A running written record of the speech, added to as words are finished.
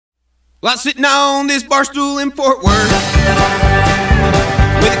While sitting on this bar stool in Fort Worth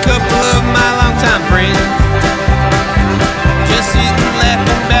with a couple of my longtime friends, just sitting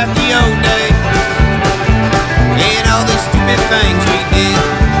laughing about the old days and all the stupid things we did,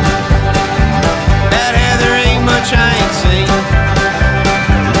 about how there ain't much I ain't seen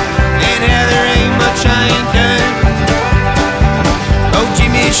and how there ain't much I ain't done. Oh,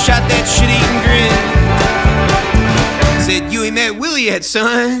 Jimmy shot that shit-eating grin, said, "You ain't met Willie yet,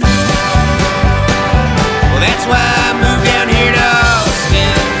 son." Well, that's why I moved down here to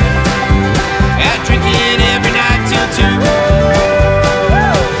Austin, out drinking every night till 2.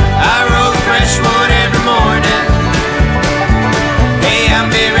 I roll a fresh one every morning. Hey, I'm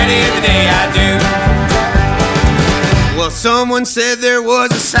be ready the day I do. Well, someone said there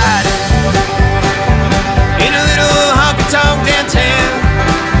was a sighting in a little honky-tonk downtown.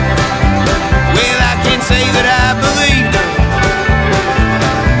 Well, I can't say that I believed them,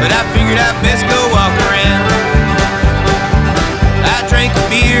 but I figured I'd best go walk around. I drank a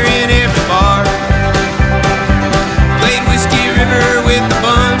beer in every bar, played Whiskey River with the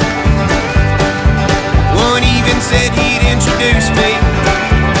bun. One even said he'd introduce me.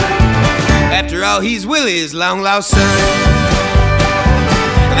 After all, he's Willie's long-lost son.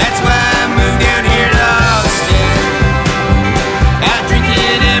 That's why I moved down here to Austin, out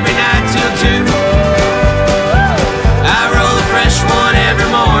drinking every night till 2. I roll a fresh one every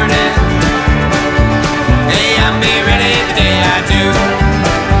morning. Hey, I'm be ready the day I do.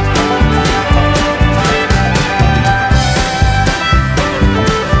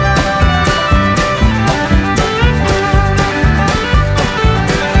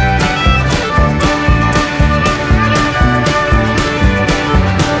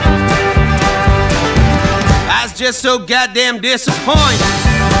 I was just so goddamn disappointed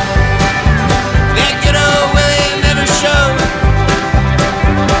that good old Willie never showed.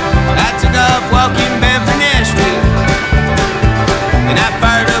 I took off walking bound for Nashville, and I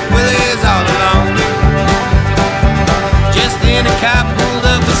fired up Willie's all alone. Just then a cop pulled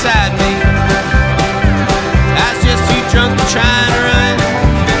up beside me. I was just too drunk to try and run.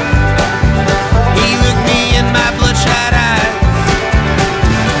 He looked me in my bloodshot eyes,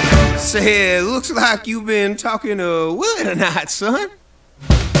 said, "Looks like you've been talking to Willie tonight, son."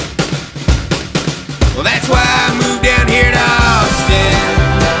 Well, that's why I moved down here to Austin,